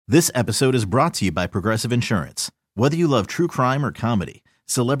This episode is brought to you by Progressive Insurance. Whether you love true crime or comedy,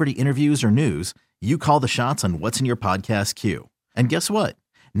 celebrity interviews or news, you call the shots on what's in your podcast queue. And guess what?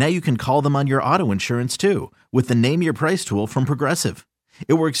 Now you can call them on your auto insurance too with the Name Your Price tool from Progressive.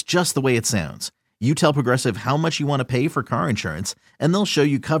 It works just the way it sounds. You tell Progressive how much you want to pay for car insurance, and they'll show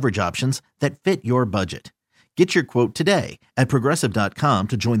you coverage options that fit your budget. Get your quote today at Progressive.com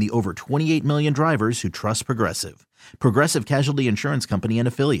to join the over 28 million drivers who trust Progressive. Progressive Casualty Insurance Company and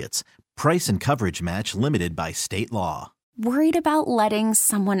Affiliates. Price and coverage match limited by state law. Worried about letting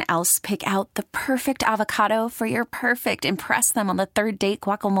someone else pick out the perfect avocado for your perfect impress them on the third date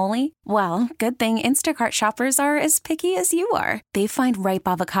guacamole? Well, good thing Instacart shoppers are as picky as you are. They find ripe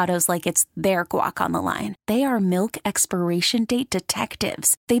avocados like it's their guac on the line. They are milk expiration date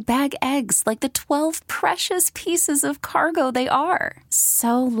detectives. They bag eggs like the 12 precious pieces of cargo they are.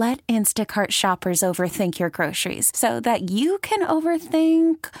 So let Instacart shoppers overthink your groceries so that you can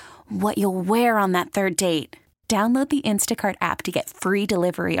overthink what you'll wear on that third date. Download the Instacart app to get free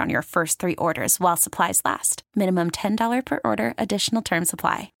delivery on your first 3 orders while supplies last. Minimum $10 per order. Additional terms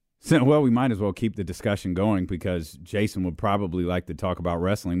apply. So, well, we might as well keep the discussion going because Jason would probably like to talk about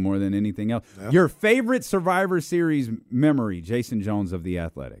wrestling more than anything else. Yep. Your favorite Survivor Series memory, Jason Jones of The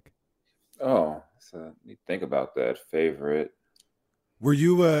Athletic. Oh, so you think about that. Favorite. Were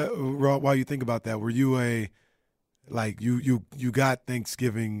you, while you think about that, were you you got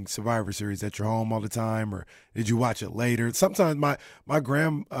Thanksgiving Survivor Series at your home all the time, or did you watch it later? Sometimes my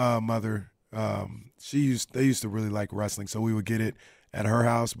grandmother, they used to really like wrestling, so we would get it at her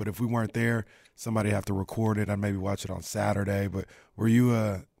house. But if we weren't there, somebody have to record it. I'd maybe watch it on Saturday. But were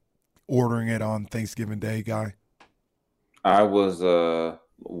you ordering it on Thanksgiving Day, guy? I was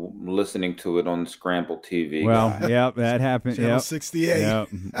listening to it on Scramble TV. Well, yeah, that happened. Channel Yep. 68. Yep.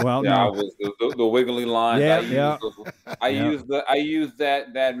 Well, yeah, no. I was the wiggly line. I used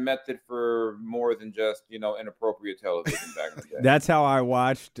that method for more than just inappropriate television back in the day. That's how I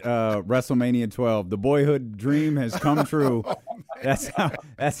watched WrestleMania 12. The boyhood dream has come true. That's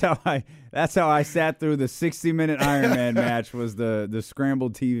how I sat through the 60-minute Iron Man match. Was the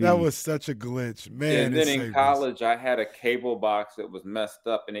scrambled TV. That was such a glitch, man. And then in college, I had a cable box that was messed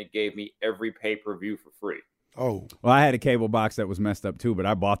up, and it gave me every pay-per-view for free. Oh, well, I had a cable box that was messed up too, but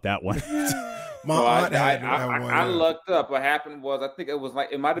I bought that one. I looked up. What happened was, I think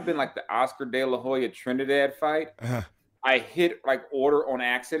it might have been like the Oscar De La Hoya Trinidad fight. Uh-huh. I hit order on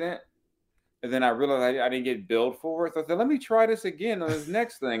accident, and then I realized I didn't get billed for it. So I said, let me try this again on this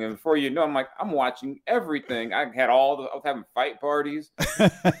next thing. And before you know, I'm watching everything. I was having fight parties.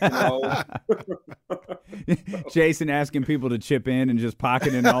 Jason asking people to chip in and just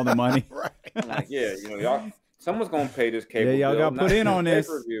pocketing all the money. Right. Y'all, someone's gonna pay this cable. Yeah, y'all got to put in on this.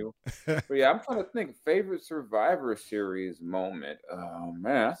 But yeah, I'm trying to think favorite Survivor Series moment. Oh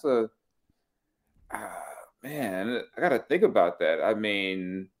man, I got to think about that. I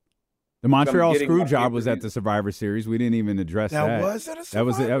mean, the Montreal Screwjob was at the Survivor Series. We didn't even address that. That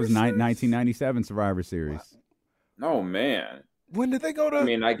was that was 1997 Survivor Series. Oh man, when did they go to? I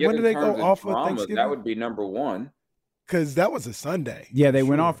mean, I guess when did they go off drama, of Thanksgiving? That would be number one. Because that was a Sunday. Yeah, they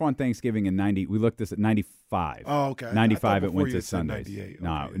went off on Thanksgiving in 90. We looked this at 95. Oh, okay. 95 it went to Sundays. Sundays.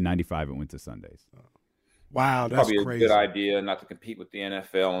 No, 95 it went to Sundays. Wow, that's probably crazy. A good idea not to compete with the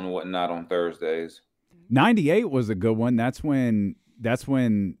NFL and whatnot on Thursdays. 98 was a good one. That's when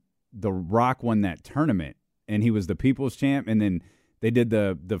The Rock won that tournament, and he was the People's Champ, and then they did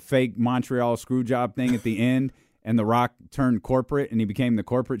the fake Montreal Screwjob thing at the end. And The Rock turned corporate, and he became the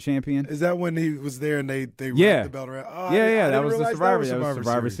corporate champion. Is that when he was there and they wrapped the belt around? Oh, yeah, that was the Survivor. That was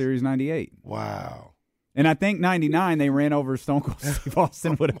Survivor Series 98. Wow. And I think 99 they ran over Stone Cold Steve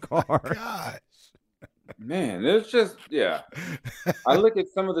Austin with a car. Oh, gosh. Man, it's just I look at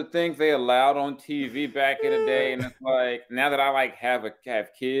some of the things they allowed on TV back in the day, and it's like now that I have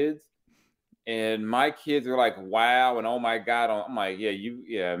kids. And my kids are like, wow, and oh my God. I'm like,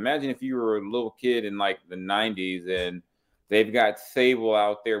 imagine if you were a little kid in like the 90s and they've got Sable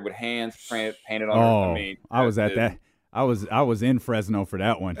out there with hands painted on her. I mean, I was at that. I was in Fresno for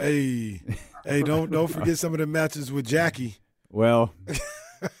that one. Hey, don't forget some of the matches with Jackie. Well,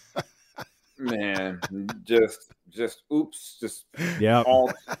 man, just oops, just yeah.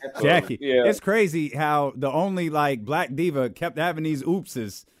 Jackie. Yeah. It's crazy how the only black diva kept having these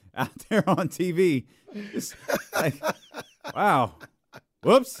oopses out there on TV. It's like, wow.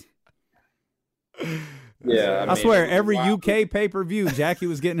 Whoops. Yeah. I swear, every UK pay-per-view, Jackie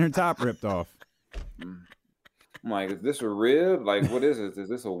was getting her top ripped off. I'm like, is this a rib? Like, what is this? Is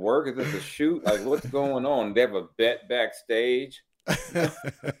this a work? Is this a shoot? Like, what's going on? They have a bet backstage.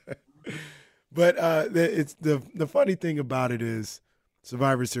 But it's the funny thing about it is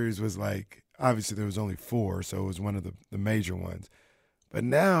Survivor Series was like, obviously there was only 4, so it was one of the major ones. But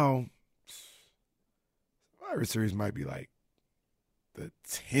now, Survivor Series might be like the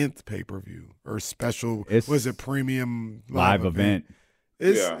 10th pay-per-view or special, was it premium live event?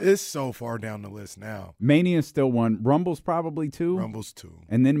 It's so far down the list now. Mania's still 1. Rumble's probably 2. Rumble's 2.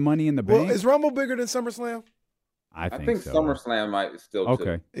 And then Money in the Bank. Well, is Rumble bigger than SummerSlam? I think so. SummerSlam might still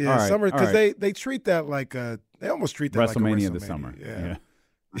okay. too. Yeah, right. Summer, because they treat that like they almost treat that WrestleMania like of the summer. Yeah.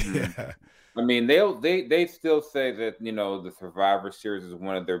 Yeah. I mean, they still say that, you know, the Survivor Series is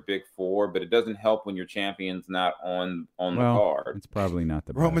one of their big 4, but it doesn't help when your champion's not on the card. It's probably not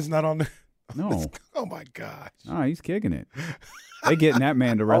the Roman's best. not on the. No. Oh my gosh. Oh, he's kicking it. They getting that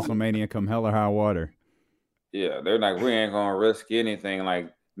man to WrestleMania come hell or high water. Yeah, they're like, we ain't gonna risk anything.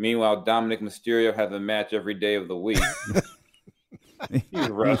 Like, meanwhile, Dominic Mysterio has a match every day of the week. He's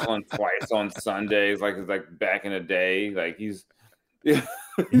wrestling twice on Sundays, like it's like back in the day. Like he's like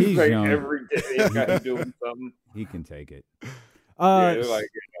young. every day he's got to doing something. He can take it. They're like,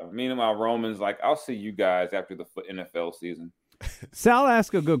 meanwhile, Roman's like, I'll see you guys after the NFL season. Sal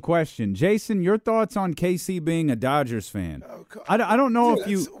asked a good question. Jason, your thoughts on KC being a Dodgers fan? I don't know if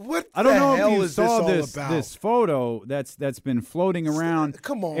you. I don't know if you saw this photo that's been floating around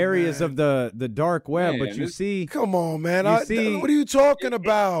areas of the dark web, but you see. Come on, man! What are you talking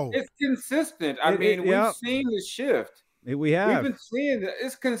about? It's consistent. I mean, we've seen the shift. We have. We've been seeing it.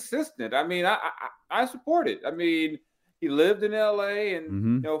 It's consistent. I mean, I support it. I mean, he lived in L.A. and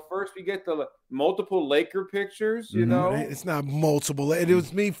you know, first we get the multiple Laker pictures. You know, it's not multiple. It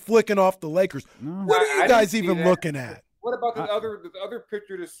was me flicking off the Lakers. No. What are you guys even looking at? What about the other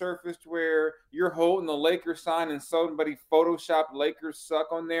picture that surfaced where you're holding the Lakers sign and somebody photoshopped Lakers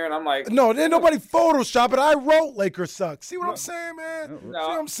suck on there? And I'm like, no, didn't nobody Photoshop it. I wrote Lakers suck. See what I'm saying, man? No, see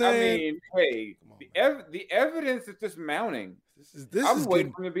what I'm saying? I mean, hey, the evidence is just mounting. I'm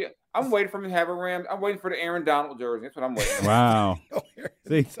waiting for him to have a Ram. I'm waiting for the Aaron Donald jersey. That's what I'm waiting for. Wow.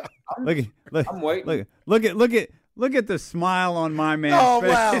 See, look at the smile on my man's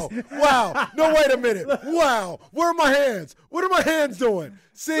face. Wow. No, wait a minute. Wow. Where are my hands? What are my hands doing?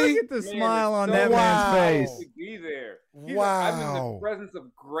 See? Look at the smile on that man's face. To be there. Wow. I'm in the presence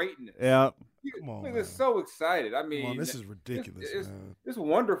of greatness. Yeah. Come on, He's so excited. I mean, this is ridiculous, man. It's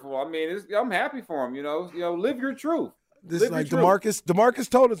wonderful. I mean, I'm happy for him. You know, live your truth. This is like DeMarcus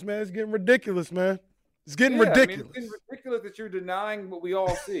told us, man. It's getting ridiculous, man. It's getting ridiculous. I mean, it's getting ridiculous that you're denying what we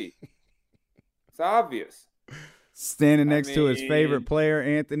all see. It's obvious. Standing next to his favorite player,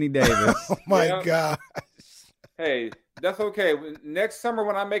 Anthony Davis. Oh my God. Hey, that's okay. Next summer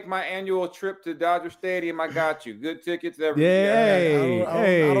when I make my annual trip to Dodger Stadium, I got you. Good tickets, everything.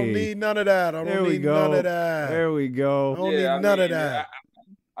 I don't need none of that. I don't need none of that. There we go. I don't need none of that.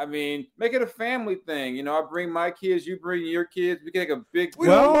 I mean, make it a family thing. You know, I bring my kids, you bring your kids. We can take a big.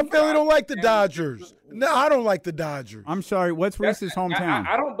 My family don't like the Dodgers. No, I don't like the Dodgers. I'm sorry. What's Reese's hometown?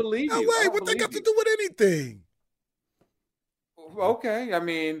 I don't believe you. LA, what they got to do with anything? Okay, I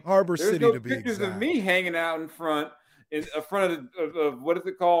mean, Harbor City to be exact. There's pictures of me hanging out in front of what is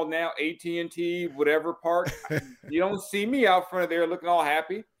it called now? AT&T, whatever park. You don't see me out front of there looking all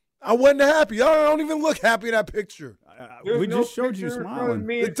happy. I wasn't happy. I don't even look happy in that picture. We just showed you smiling.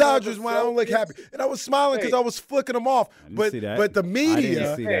 The Dodgers, when I don't look happy, and I was smiling because I was flicking them off. But the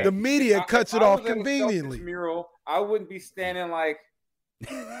media cuts it off conveniently. Mural, I wouldn't be standing like.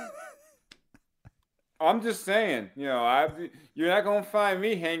 I'm just saying, you know, you're not gonna find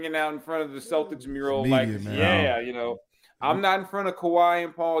me hanging out in front of the Celtics mural you know, I'm not in front of Kawhi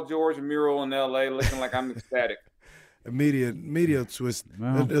and Paul George mural in L.A. looking like I'm ecstatic. Media twist.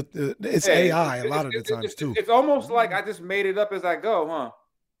 It's AI a lot of the times too. It's almost like I just made it up as I go, huh?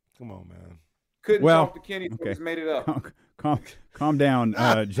 Come on, man. Couldn't talk to Kenny, so just made it up. Calm down,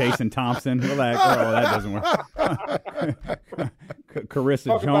 Jason Thompson. Relax. Oh, that doesn't work.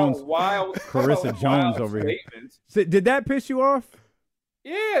 Carissa Jones over here. So, did that piss you off?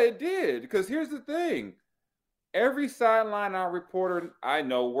 Yeah, it did. Because here's the thing. Every sideline reporter I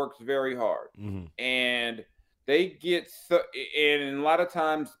know works very hard. Mm-hmm. And they get and a lot of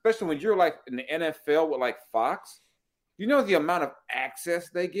times, especially when you're like in the NFL with like Fox, you know the amount of access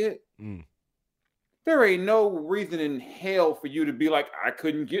they get? Mm. There ain't no reason in hell for you to be like, I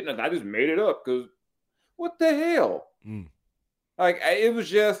couldn't get nothing. I just made it up because what the hell? Mm. Like, it was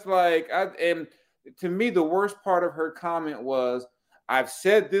just like, and to me, the worst part of her comment was, I've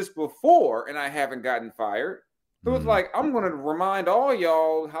said this before and I haven't gotten fired. So it's like, I'm going to remind all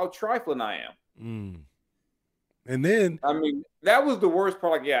y'all how trifling I am. Mm. And then, I mean, that was the worst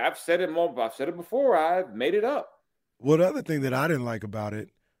part. Like, yeah, I've said it before. I've made it up. Well, the other thing that I didn't like about it,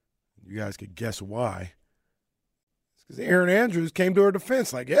 you guys could guess why. Because Aaron Andrews came to her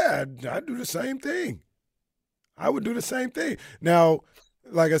defense like, yeah, I'd do the same thing. I would do the same thing. Now,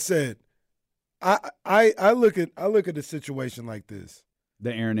 like I said, I look at the situation like this.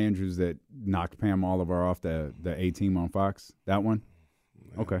 The Aaron Andrews that knocked Pam Oliver off the A-Team on Fox, that one?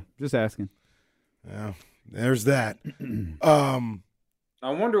 Yeah. Okay, just asking. Yeah, there's that. I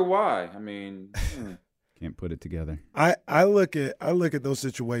wonder why. I mean, can't put it together. I look at those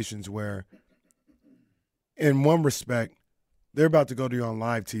situations where, in one respect, they're about to go to you on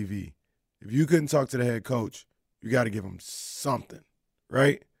live TV. If you couldn't talk to the head coach, you got to give them something,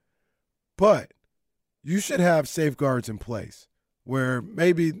 right? But you should have safeguards in place where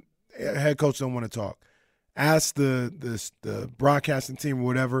maybe a head coach don't want to talk. Ask the broadcasting team or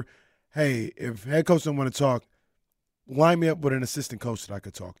whatever, hey, if head coach don't want to talk, line me up with an assistant coach that I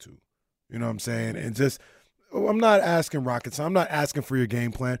could talk to. You know what I'm saying? And just, I'm not asking rockets. I'm not asking for your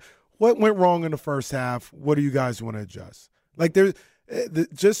game plan. What went wrong in the first half? What do you guys want to adjust? Like,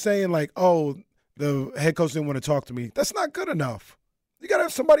 just saying like, oh, the head coach didn't want to talk to me. That's not good enough. You got to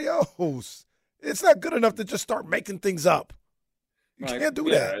have somebody else. It's not good enough to just start making things up. You can't do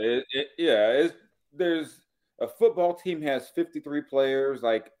that. There's a football team has 53 players,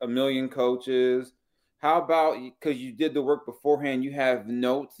 like a million coaches. How about, because you did the work beforehand, you have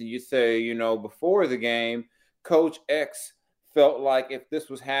notes and you say, you know, before the game, Coach X felt like if this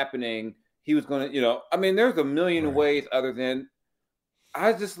was happening, he was going to, you know, I mean, there's a million ways other than,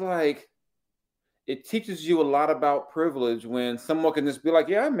 I just like, it teaches you a lot about privilege when someone can just be like,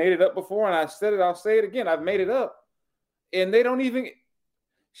 yeah, I made it up before and I said it, I'll say it again. I've made it up. And they don't even,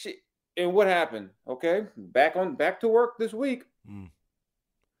 and what happened? Okay, back to work this week.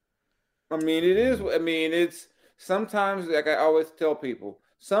 I mean, it's sometimes, like I always tell people,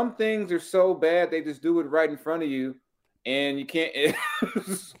 some things are so bad they just do it right in front of you, and you can't.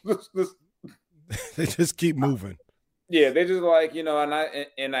 They just keep moving. Yeah, they just like, you know,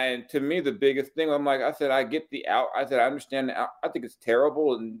 and to me the biggest thing, I'm like, I said, I get the out. I said, I understand the out. I think it's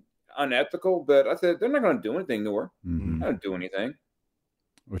terrible and unethical, but I said they're not going to do anything to her. They're not going to do anything.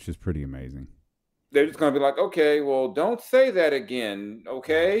 Which is pretty amazing. They're just going to be like, okay, well, don't say that again,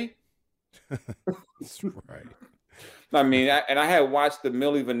 okay? That's right. I mean, I had watched the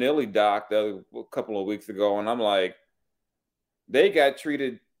Milli Vanilli doc a couple of weeks ago, and I'm like, they got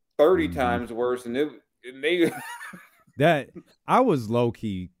treated 30 times worse, and they. That I was low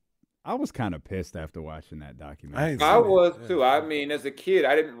key. I was kind of pissed after watching that documentary. I was too. I mean, as a kid,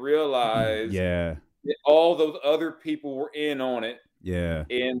 I didn't realize. Yeah. That all those other people were in on it. Yeah.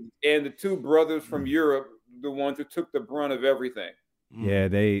 And the two brothers from Europe, the ones who took the brunt of everything. Yeah,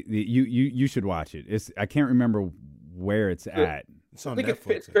 you should watch it. I can't remember where it's at. It's on I think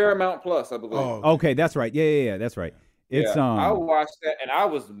Netflix. it's Paramount Plus, I believe. Oh, okay, that's right. Yeah, that's right. It's I watched that and I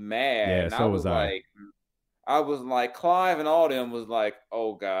was mad. Yeah, and so was I. I was like, Clive and all them was like,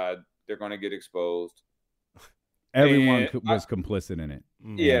 oh God, they're gonna get exposed. Everyone was complicit in it.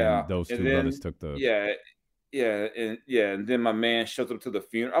 Yeah, and those two brothers took the. And then my man showed up to the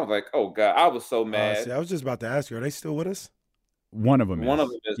funeral. I was like, oh God, I was so mad. I was just about to ask you, are they still with us? One of them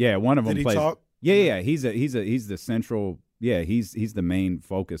is. Yeah, one of them Did plays. he talk? Yeah. He's the central. Yeah, he's the main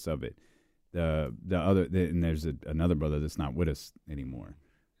focus of it. The other and there's another brother that's not with us anymore.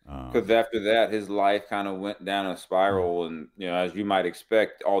 Because after that, his life kind of went down a spiral, and you know, as you might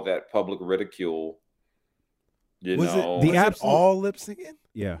expect, all that public ridicule. Was it all lip singing?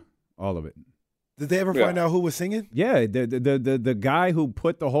 Yeah, all of it. Did they ever find out who was singing? Yeah, the guy who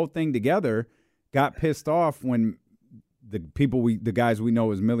put the whole thing together got pissed off when the guys we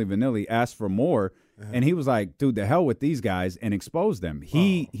know as Milli Vanilli asked for more, and he was like, "Dude, the hell with these guys," and exposed them.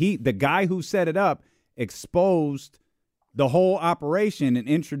 The guy who set it up exposed the whole operation and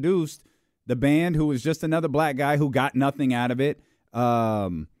introduced the band, who was just another black guy who got nothing out of it.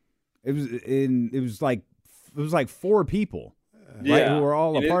 It was like four people. Right, who were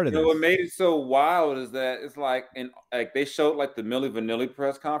all a part of this. What made it so wild is that it's like, they showed like the Milli Vanilli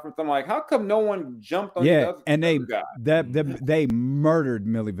press conference. I'm like, how come no one jumped on the other and guy? They murdered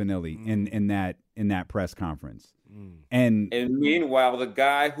Milli Vanilli in that press conference. And meanwhile, the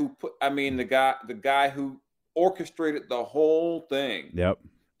guy who orchestrated the whole thing. Yep.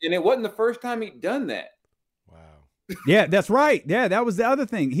 And it wasn't the first time he'd done that. Yeah, that's right. Yeah, that was the other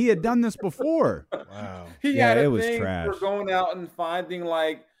thing. He had done this before. Wow. He had a it was thing trash. for going out and finding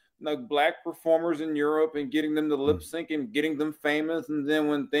like black performers in Europe and getting them to lip sync and getting them famous. And then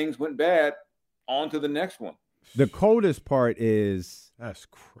when things went bad, on to the next one. The coldest part is that's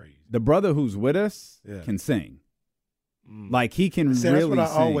crazy. The brother who's with us can sing. Like he can really sing. That's what I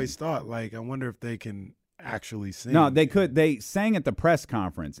always thought. Like, I wonder if they can actually sing. No, they could. They sang at the press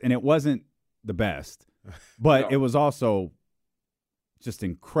conference, and it wasn't the best. But it was also just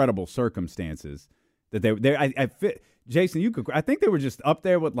incredible circumstances that I fit. Jason, I think they were just up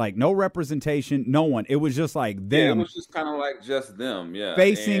there with like no representation, no one. It was just like them. Yeah, it was just kind of like just them,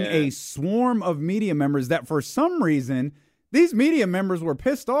 facing a swarm of media members that for some reason these media members were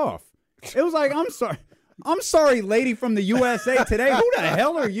pissed off. It was like, I'm sorry, lady from the USA Today. Who the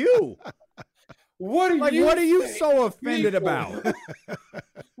hell are you? What are you so offended about?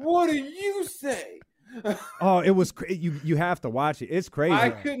 What do you say? Oh, it was you have to watch it. It's crazy.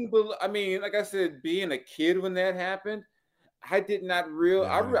 I couldn't believe. I mean, like I said, being a kid when that happened, I did not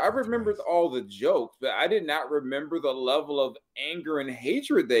I remembered all the jokes, but I did not remember the level of anger and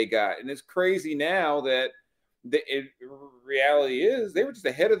hatred they got. And it's crazy now that reality is they were just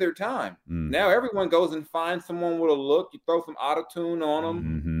ahead of their time. Now everyone goes and finds someone with a look. You throw some auto-tune on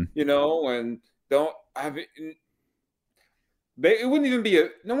them, and don't have it. It wouldn't even be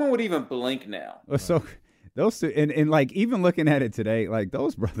no one would even blink now. So those two, and like even looking at it today, like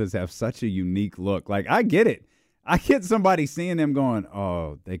those brothers have such a unique look. Like I get it. I get somebody seeing them going,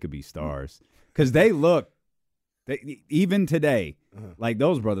 oh, they could be stars. Because they look, even today, like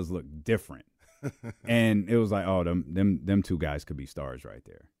those brothers look different. And it was like, oh, them two guys could be stars right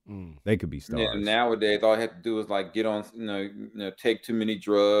there. They could be stars. Yeah, nowadays, all I have to do is like get on, take too many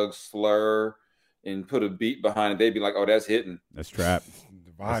drugs, slur, and put a beat behind it. They'd be like, oh, that's hitting. That's trap.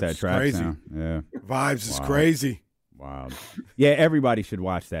 Vibes That's that trap crazy. sound. Yeah. Vibes is crazy. Wow. Yeah, everybody should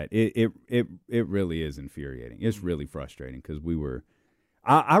watch that. It really is infuriating. It's really frustrating because we were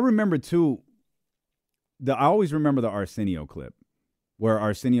I remember too I always remember the Arsenio clip where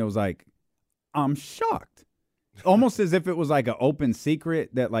Arsenio's like, I'm shocked. Almost as if it was like an open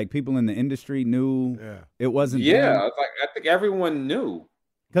secret that like people in the industry knew it wasn't them. It's like I think everyone knew.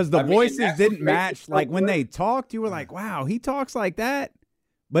 Because the voices didn't match. Like when they talked, you were like, wow, he talks like that,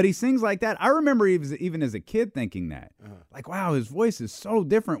 but he sings like that. I remember even as a kid thinking that. Like, wow, his voice is so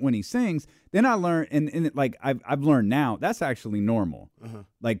different when he sings. Then I learned, and like I've learned now, that's actually normal.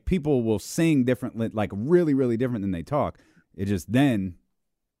 Like people will sing differently, like really, really different than they talk. It just then,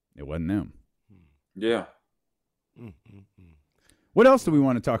 it wasn't them. Yeah. What else do we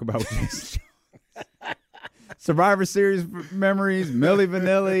want to talk about with Jason? Survivor Series memories, Milli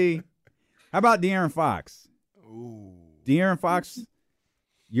Vanilli. How about De'Aaron Fox? Ooh. De'Aaron Fox,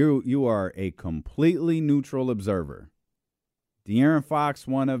 you are a completely neutral observer. De'Aaron Fox,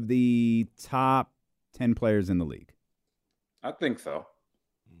 one of the top 10 players in the league. I think so.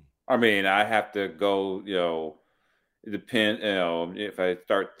 I mean, I have to go, it depends, if I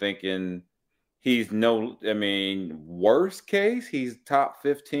start thinking worst case, he's top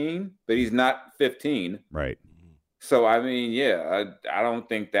 15, but he's not 15. Right. So, I mean, I don't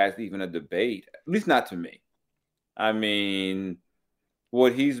think that's even a debate, at least not to me. I mean,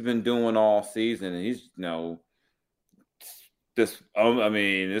 what he's been doing all season, he's, it's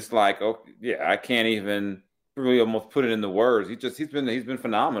like, I can't even really almost put it into words. He's been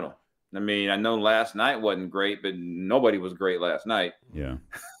phenomenal. I mean, I know last night wasn't great, but nobody was great last night. Yeah.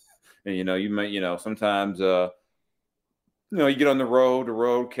 And, you may, sometimes, you get on the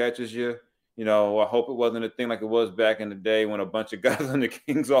road catches you. I hope it wasn't a thing like it was back in the day when a bunch of guys on the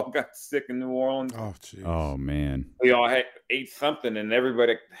Kings all got sick in New Orleans. Oh, jeez. Oh, man. We all ate something, and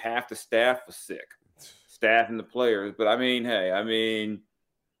everybody, half the staff was sick. Staff and the players. But, I mean, I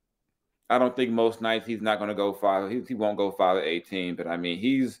don't think most nights he's not going to go 5. He won't go 5-18. But, I mean,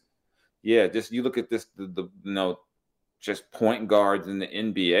 just you look at this, just point guards in the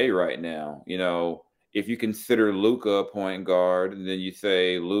NBA right now, if you consider Luka a point guard, and then you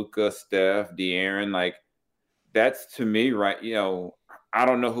say Luka, Steph, De'Aaron, like that's to me, right? I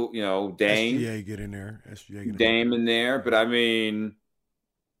don't know who, Dame. SGA get in there. Dame in there, but I mean,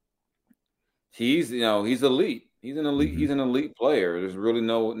 he's elite. He's an elite. He's an elite player. There's really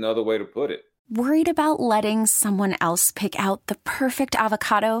no other way to put it. Worried about letting someone else pick out the perfect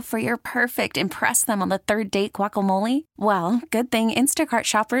avocado for your perfect impress them on the third date guacamole? Well, good thing Instacart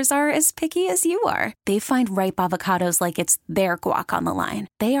shoppers are as picky as you are. They find ripe avocados like it's their guac on the line.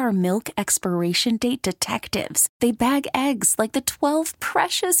 They are milk expiration date detectives. They bag eggs like the 12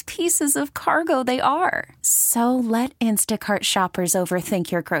 precious pieces of cargo they are. So let Instacart shoppers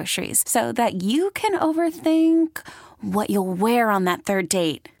overthink your groceries so that you can overthink what you'll wear on that third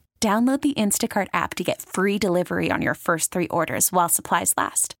date. Download the Instacart app to get free delivery on your first 3 orders while supplies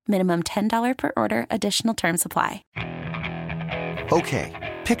last. Minimum $10 per order. Additional terms apply.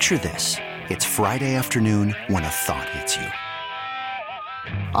 Okay, picture this. It's Friday afternoon when a thought hits you.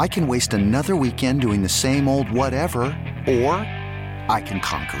 I can waste another weekend doing the same old whatever, or I can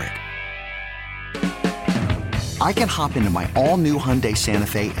conquer it. I can hop into my all-new Hyundai Santa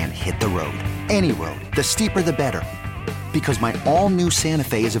Fe and hit the road. Any road. The steeper, the better. Because my all-new Santa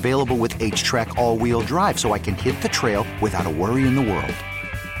Fe is available with H-Track all-wheel drive, so I can hit the trail without a worry in the world.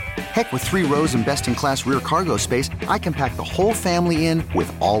 Heck, with 3 rows and best-in-class rear cargo space, I can pack the whole family in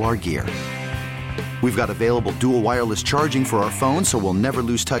with all our gear. We've got available dual wireless charging for our phones, so we'll never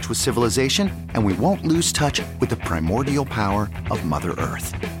lose touch with civilization, and we won't lose touch with the primordial power of Mother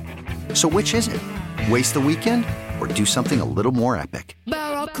Earth. So which is it? Waste the weekend or do something a little more epic?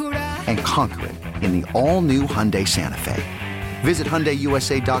 And conquer it in the all-new Hyundai Santa Fe. Visit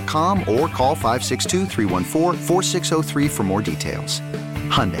HyundaiUSA.com or call 562-314-4603 for more details.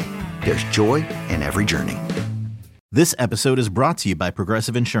 Hyundai, there's joy in every journey. This episode is brought to you by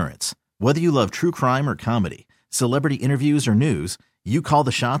Progressive Insurance. Whether you love true crime or comedy, celebrity interviews or news, you call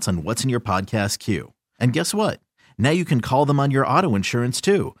the shots on what's in your podcast queue. And guess what? Now you can call them on your auto insurance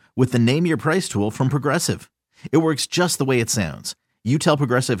too with the Name Your Price tool from Progressive. It works just the way it sounds. You tell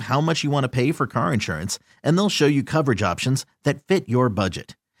Progressive how much you want to pay for car insurance, and they'll show you coverage options that fit your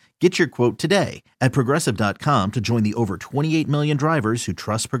budget. Get your quote today at Progressive.com to join the over 28 million drivers who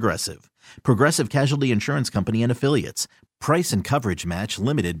trust Progressive. Progressive Casualty Insurance Company and Affiliates. Price and coverage match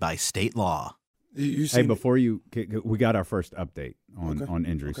limited by state law. Hey, before we got our first update on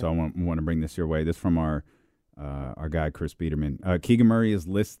injury, so I want to bring this your way. This from our guy, Chris Biederman. Keegan Murray is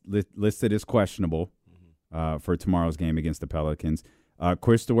listed as questionable for tomorrow's game against the Pelicans.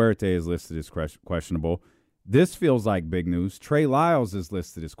 Chris Duarte is listed as questionable. This feels like big news. Trey Lyles is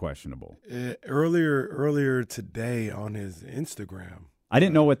listed as questionable. Earlier today on his Instagram. I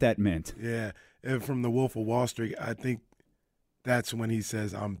didn't know what that meant. Yeah, from the Wolf of Wall Street, I think that's when he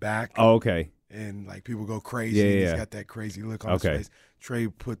says, I'm back. Oh, okay. And like people go crazy. Yeah. He's got that crazy look on his face. Trey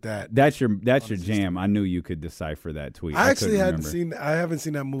put that. That's your jam. I knew you could decipher that tweet. I actually haven't seen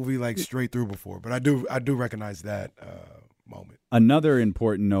that movie like straight through before, but I do recognize that moment. Another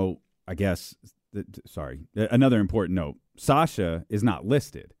important note, I guess. Another important note. Sasha is not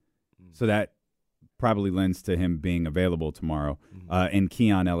listed, so that probably lends to him being available tomorrow. And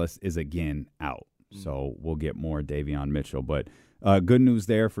Keon Ellis is again out, so we'll get more Davion Mitchell. But good news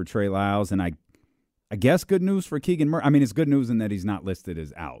there for Trey Lyles, and I guess good news for Keegan Murray. I mean, it's good news in that he's not listed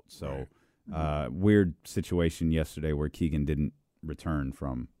as out. So weird situation yesterday where Keegan didn't return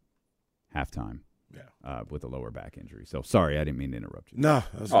from halftime with a lower back injury. So sorry, I didn't mean to interrupt you. No,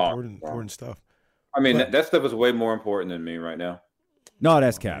 that's important stuff. I mean, that stuff is way more important than me right now. No,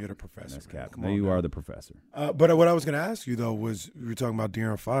 that's Cap. You're the professor. That's Cap. No, you are the professor. But what I was going to ask you, though, was you were talking about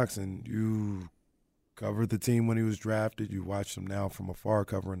De'Aaron Fox, and you covered the team when he was drafted. You watched him now from afar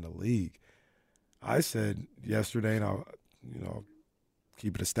covering the league. I said yesterday, and I'll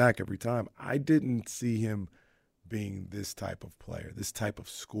keep it a stack every time, I didn't see him being this type of player, this type of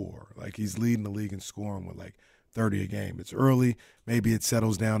scorer. Like, he's leading the league in scoring with, 30 a game. It's early. Maybe it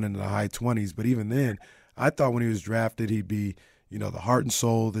settles down into the high 20s. But even then, I thought when he was drafted he'd be, the heart and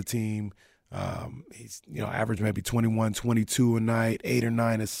soul of the team. He's, average maybe 21, 22 a night, 8 or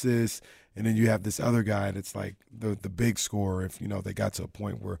 9 assists. And then you have this other guy that's like the big scorer if, they got to a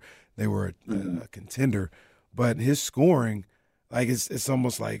point where they were a contender. But his scoring, it's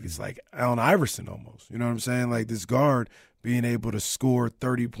almost like it's like Allen Iverson almost. You know what I'm saying? Like this guard being able to score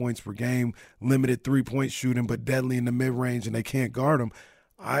 30 points per game, limited three-point shooting, but deadly in the mid-range, and they can't guard him.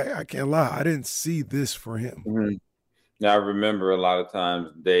 I can't lie. I didn't see this for him. Mm-hmm. Now, I remember a lot of times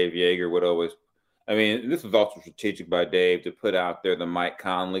Dave Yeager would always – this was also strategic by Dave to put out there the Mike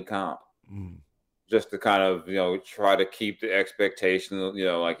Conley comp. Just to kind of, try to keep the expectation,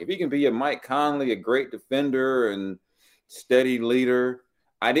 like if he can be a Mike Conley, a great defender and steady leader,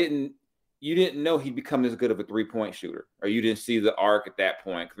 you didn't know he'd become this good of a three-point shooter, or you didn't see the arc at that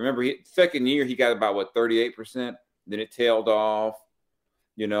point. Because remember, second year, he got about, 38%, then it tailed off,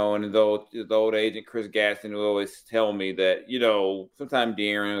 and the old agent, Chris Gaston, would always tell me that, sometimes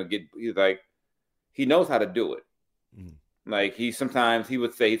De'Aaron would he knows how to do it. Like sometimes he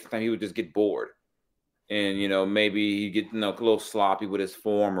would just get bored and, maybe he'd get, a little sloppy with his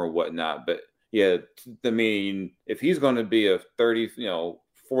form or whatnot. But yeah, if he's going to be a 30,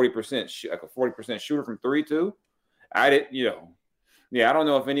 40%, like a 40% shooter from 3 too, I don't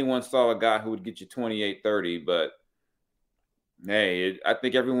know if anyone saw a guy who would get you 28, 30, but hey, I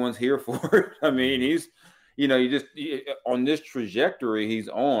think everyone's here for it. I mean, he's, on this trajectory he's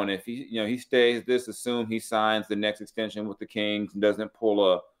on. If he stays this, assume he signs the next extension with the Kings and doesn't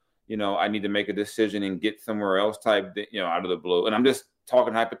pull I need to make a decision and get somewhere else type, out of the blue. And I'm just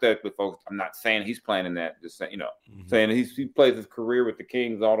talking hypothetically, folks. I'm not saying he's playing in that. Just saying, saying he plays his career with the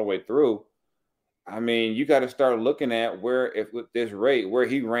Kings all the way through. I mean, you got to start looking at with this rate, where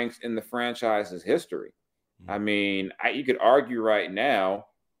he ranks in the franchise's history. I mean, you could argue right now,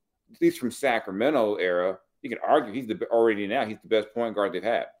 at least from Sacramento era, you could argue he's the best point guard they've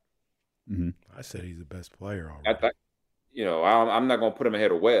had. Mm-hmm. I said he's the best player already. I'm not going to put him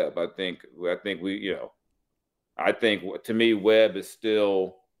ahead of Webb. I think to me, Webb is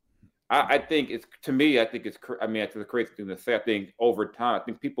still. I think it's the crazy thing to say. I think over time, I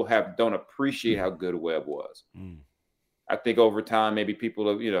think people don't appreciate how good Webb was. I think over time, maybe people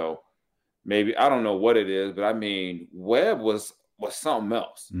have, maybe I don't know what it is, but I mean, Webb was something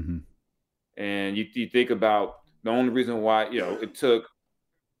else. Mm-hmm. And you think about the only reason why it took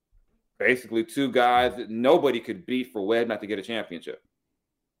basically two guys that nobody could beat for Webb not to get a championship.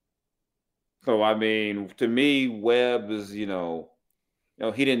 So I mean, to me, Webb is he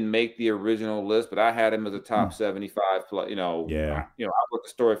didn't make the original list, but I had him as a top 75 player. Yeah. I wrote the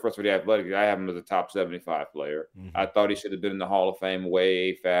story first for the Athletic. I have him as a top 75 player. Mhm. I thought he should have been in the Hall of Fame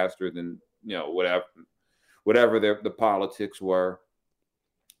way faster than whatever the politics were.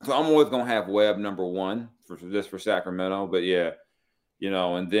 So I'm always gonna have Webb number one for Sacramento. But yeah,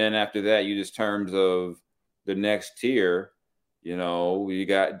 and then after that, just terms of the next tier. You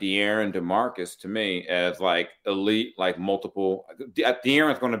got De'Aaron, DeMarcus to me as like elite, like multiple.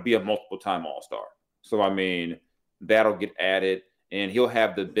 De'Aaron's going to be a multiple-time All-Star. So, I mean, that'll get added, and he'll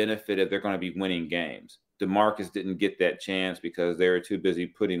have the benefit of they're going to be winning games. DeMarcus didn't get that chance because they were too busy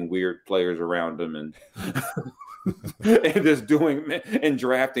putting weird players around him and and just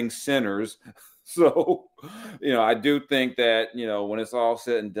drafting centers. So, I do think that, when it's all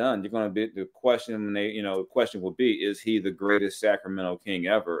said and done, you're going to be the question the question will be, is he the greatest Sacramento King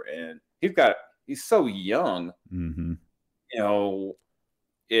ever? And he's so young, Mm-hmm.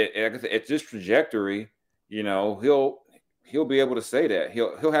 It's this trajectory, he'll be able to say that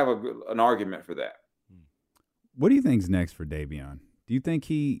he'll have an argument for that. What do you think's next for Davion? Do you think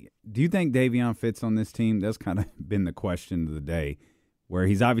Davion fits on this team? That's kind of been the question of the day. Where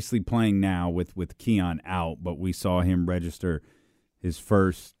he's obviously playing now with Keon out, but we saw him register his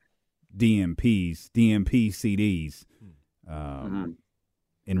first DMP CDs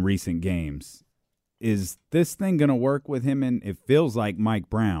in recent games. Is this thing going to work with him? And it feels like Mike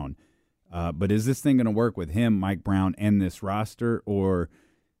Brown, but is this thing going to work with him, Mike Brown, and this roster, or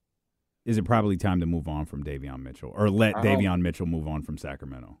is it probably time to move on from Davion Mitchell, or let Davion Mitchell move on from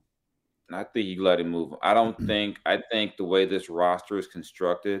Sacramento? I think you let him move. I think the way this roster is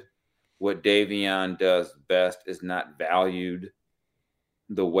constructed, what Davion does best is not valued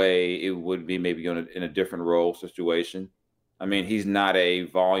the way it would be maybe in a different role situation. I mean, he's not a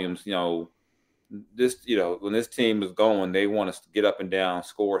volumes, when this team is going, they want us to get up and down,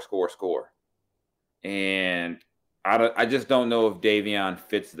 score. And I just don't know if Davion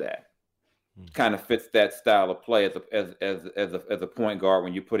fits that. Kind of fits that style of play as a point guard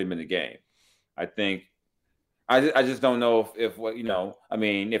when you put him in the game. I think I just don't know if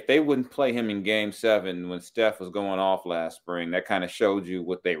they wouldn't play him in Game 7 when Steph was going off last spring, that kind of showed you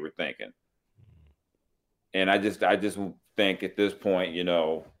what they were thinking. And I just think at this point,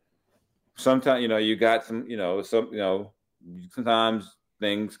 sometimes you got sometimes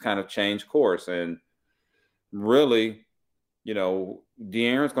things kind of change course, and really.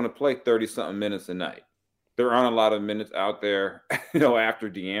 De'Aaron's going to play 30-something minutes a night. There aren't a lot of minutes out there, after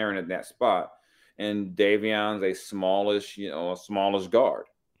De'Aaron at that spot. And Davion's a smallish guard.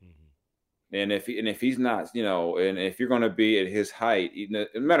 Mm-hmm. And if he's not, and if you're going to be at his height, no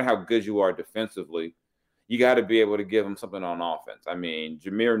matter how good you are defensively, you got to be able to give him something on offense. I mean,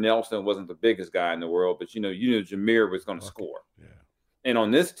 Jameer Nelson wasn't the biggest guy in the world, but you knew Jameer was going to score. Yeah. And on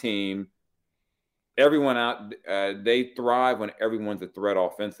this team, everyone out, they thrive when everyone's a threat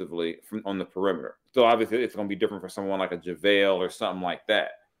offensively on the perimeter. So obviously it's going to be different for someone like a JaVale or something like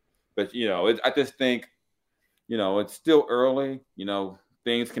that. But, I just think, it's still early.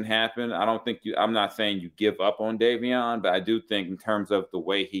 Things can happen. I'm not saying you give up on Davion, but I do think in terms of the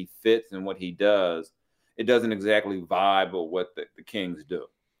way he fits and what he does, it doesn't exactly vibe with what the Kings do.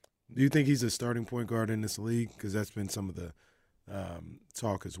 Do you think he's a starting point guard in this league? Because that's been some of the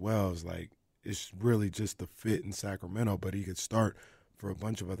talk as well. Is like, it's really just the fit in Sacramento, but he could start for a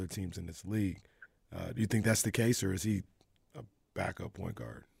bunch of other teams in this league. Do you think that's the case, or is he a backup point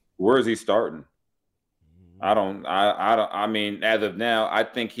guard? Where is he starting? I mean, as of now, I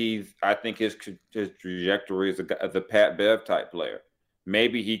think his trajectory is a Pat Bev type player.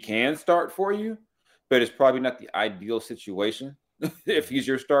 Maybe he can start for you, but it's probably not the ideal situation if he's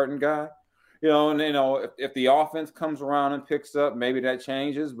your starting guy. If the offense comes around and picks up, maybe that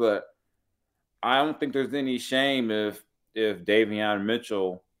changes, but I don't think there's any shame if Davion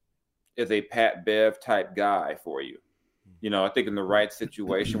Mitchell is a Pat Bev type guy for you. I think in the right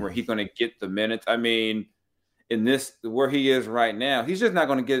situation where he's going to get the minutes. I mean, in this where he is right now, he's just not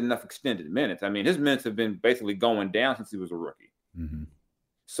going to get enough extended minutes. I mean, his minutes have been basically going down since he was a rookie. Mm-hmm.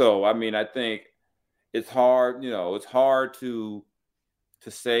 So, I mean, I think it's hard, it's hard to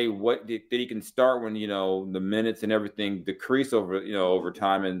say what that he can start when, the minutes and everything decrease over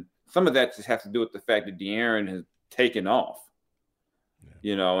time. And some of that just has to do with the fact that De'Aaron has taken off,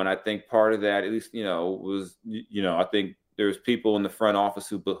 and I think part of that, at least, was, I think there's people in the front office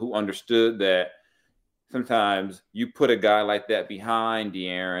who understood that sometimes you put a guy like that behind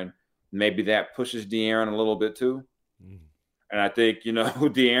De'Aaron, maybe that pushes De'Aaron a little bit too. Mm. And I think,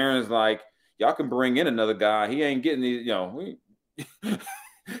 De'Aaron's like, y'all can bring in another guy. He ain't getting these,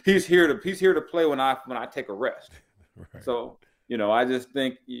 he's here to play when I take a rest. Right. So, I just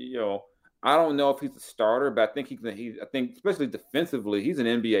think, I don't know if he's a starter, but I think I think especially defensively, he's an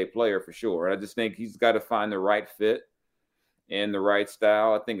NBA player for sure. And I just think he's got to find the right fit and the right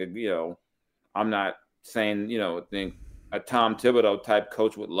style. I think, I'm not saying, I think a Tom Thibodeau type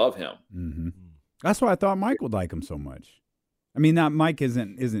coach would love him. Mm-hmm. That's why I thought Mike would like him so much. I mean, Mike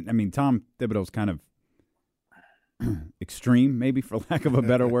isn't. I mean, Tom Thibodeau's kind of extreme, maybe for lack of a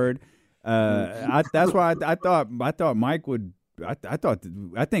better word. That's why I thought Mike would.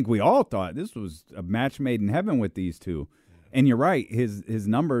 I think we all thought this was a match made in heaven with these two. And you're right, his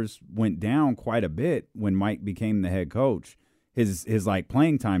numbers went down quite a bit when Mike became the head coach. His like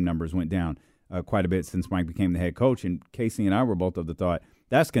playing time numbers went down quite a bit since Mike became the head coach. And Casey and I were both of the thought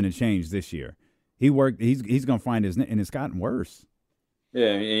that's going to change this year. He's going to find and it's gotten worse.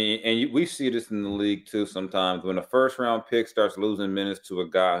 Yeah, and we see this in the league too sometimes when a first round pick starts losing minutes to a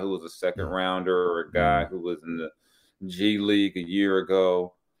guy who was a second rounder or a guy who was in the G League a year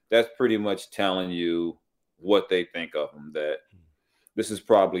ago. That's pretty much telling you what they think of him, that this is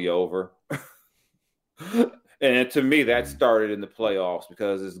probably over. And to me, that started in the playoffs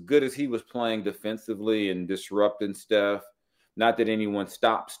because as good as he was playing defensively and disrupting Steph, not that anyone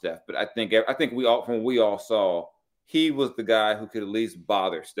stopped Steph, but I think we all saw, he was the guy who could at least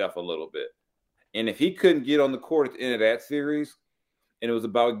bother Steph a little bit. And if he couldn't get on the court at the end of that series, and it was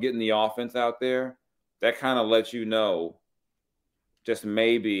about getting the offense out there, that kind of lets you know, just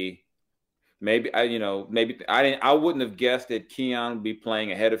maybe I wouldn't have guessed that Keon would be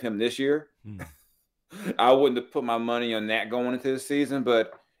playing ahead of him this year. I wouldn't have put my money on that going into the season.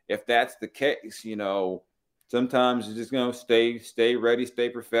 But if that's the case, sometimes you just stay ready, stay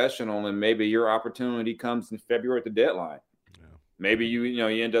professional, and maybe your opportunity comes in February at the deadline. Yeah. Maybe you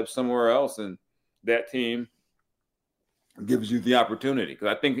end up somewhere else, and that team gives you the opportunity. Because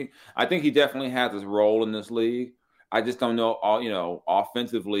I think he definitely has his role in this league. I just don't know,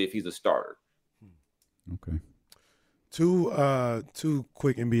 offensively if he's a starter. Okay. Two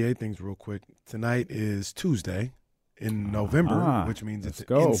quick NBA things real quick. Tonight is Tuesday in November, which means it's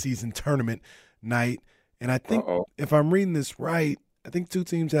an in-season tournament night. And I think if I'm reading this right, I think two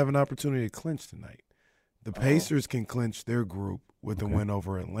teams have an opportunity to clinch tonight. The Pacers can clinch their group with the win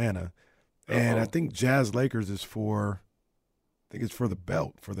over Atlanta. And I think Jazz Lakers is for the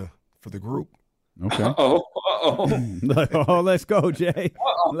belt, for the group. Okay. Let's go, Jay.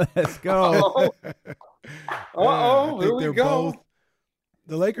 Let's go. Here we go.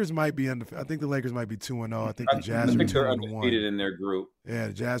 The Lakers might be undefeated. I think the Lakers might be 2-0. I think the Jazz are 2-1. Undefeated in their group. Yeah,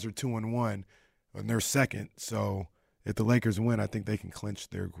 the Jazz are 2-1, and they're second. So if the Lakers win, I think they can clinch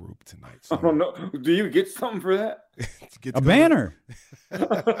their group tonight. So. Oh no! Do you get something for that? A banner.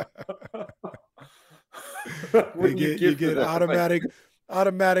 You get automatic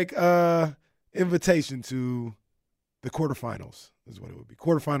invitation to the quarterfinals is what it would be.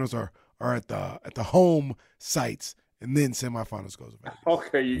 Quarterfinals are at the home sites, and then semifinals goes to Vegas.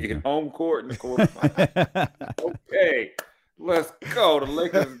 Okay, you get home court in the quarterfinals. Okay, let's go. The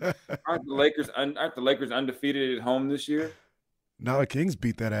Lakers aren't the Lakers undefeated at home this year? No, the Kings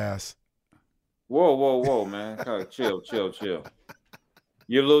beat that ass. Whoa, man! Chill.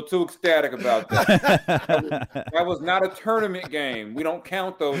 You're a little too ecstatic about that. That was not a tournament game. We don't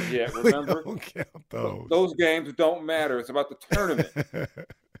count those yet, remember? We don't count those. Those games don't matter. It's about the tournament.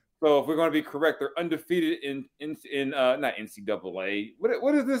 So if we're going to be correct, they're undefeated in not NCAA.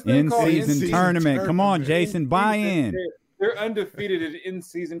 What is this thing called? In-season tournament. Come on, Jason, buy in. They're undefeated in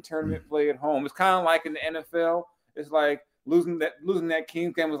in-season tournament play at home. It's kind of like in the NFL. It's like losing that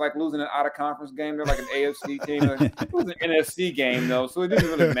Kings game was like losing an out-of-conference game. They're like an AFC team. It was an NFC game, though, so it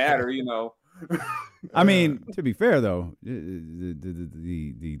didn't really matter, I mean, to be fair, though,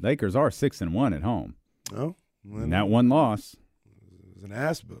 the Lakers are 6-1 at home. Oh, and that one loss. It was an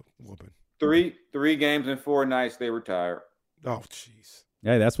ass whooping. Three games in 4 nights, they retired. Oh, jeez.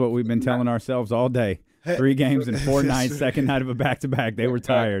 Hey, that's what we've been telling ourselves all day. 3 games in 4 nights, second night of a back-to-back. They were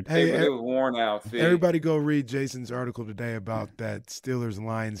tired. They were worn out. See? Everybody go read Jason's article today about that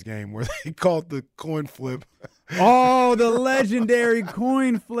Steelers-Lions game where they called the coin flip. Oh, the legendary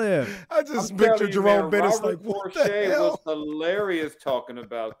coin flip. I just picture Jerome Bettis like, what the hell? Was hilarious talking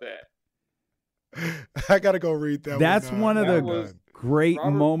about that. I got to go read that. That's one of the great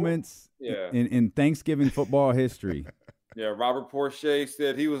moments in Thanksgiving football history. Yeah, Robert Porcher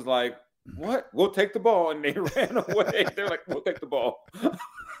said he was like, what? We'll take the ball. And they ran away. They're like, we'll take the ball.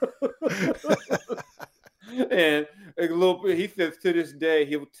 And a little bit, he says to this day,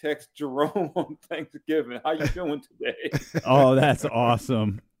 he'll text Jerome on Thanksgiving. How you doing today? Oh, that's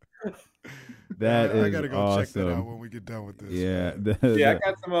awesome. That is I gotta go awesome. check that out when we get done with this. Yeah. I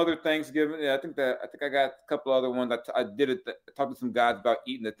got some other Thanksgiving. Yeah, I think I got a couple other ones. I talked to some guys about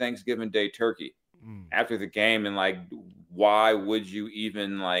eating the Thanksgiving Day turkey after the game, and like, why would you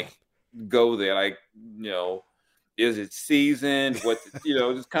even like go there? Like, is it seasoned? What,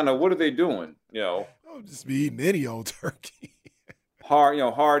 just kind of, what are they doing? I'll just be eating any old turkey.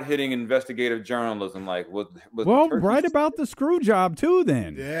 Hard-hitting investigative journalism. Like, well, right about the screw job too,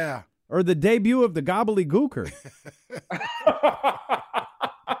 then. Yeah. Or the debut of the gobbledygooker.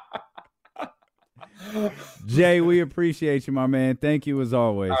 Jay, we appreciate you, my man. Thank you as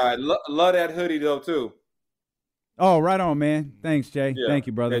always. All right, love that hoodie though too. Oh, right on, man. Thanks, Jay. Yeah. Thank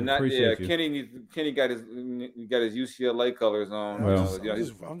you, brother. Appreciate you. Kenny got his UCLA colors on. Well,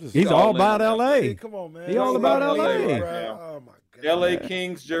 he's all about LA. Hey, come on, man. He's all about LA. Oh my God. LA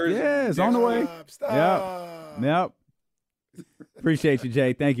Kings jersey. Yeah, it's on the way. Stop. Yep. Appreciate you,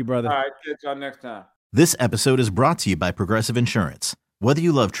 Jay. Thank you, brother. All right, catch y'all next time. This episode is brought to you by Progressive Insurance. Whether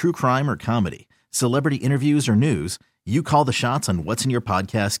you love true crime or comedy, celebrity interviews or news, you call the shots on what's in your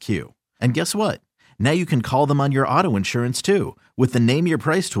podcast queue. And guess what? Now you can call them on your auto insurance too with the Name Your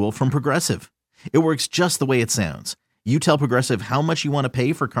Price tool from Progressive. It works just the way it sounds. You tell Progressive how much you want to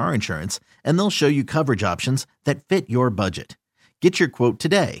pay for car insurance, and they'll show you coverage options that fit your budget. Get your quote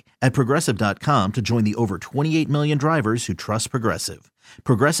today at Progressive.com to join the over 28 million drivers who trust Progressive.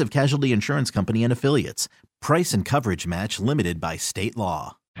 Progressive Casualty Insurance Company and Affiliates. Price and coverage match limited by state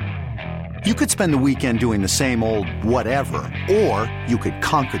law. You could spend the weekend doing the same old whatever, or you could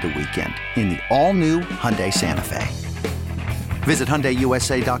conquer the weekend in the all-new Hyundai Santa Fe. Visit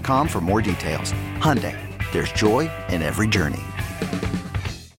HyundaiUSA.com for more details. Hyundai, there's joy in every journey.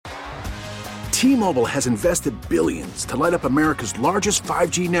 T-Mobile has invested billions to light up America's largest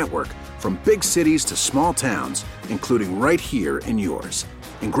 5G network, from big cities to small towns, including right here in yours.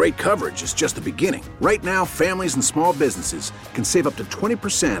 And great coverage is just the beginning. Right now, families and small businesses can save up to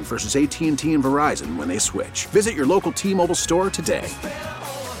 20% versus AT&T and Verizon when they switch. Visit your local T-Mobile store today.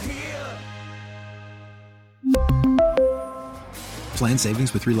 Plan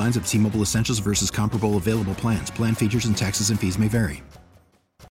savings with 3 lines of T-Mobile Essentials versus comparable available plans. Plan features and taxes and fees may vary.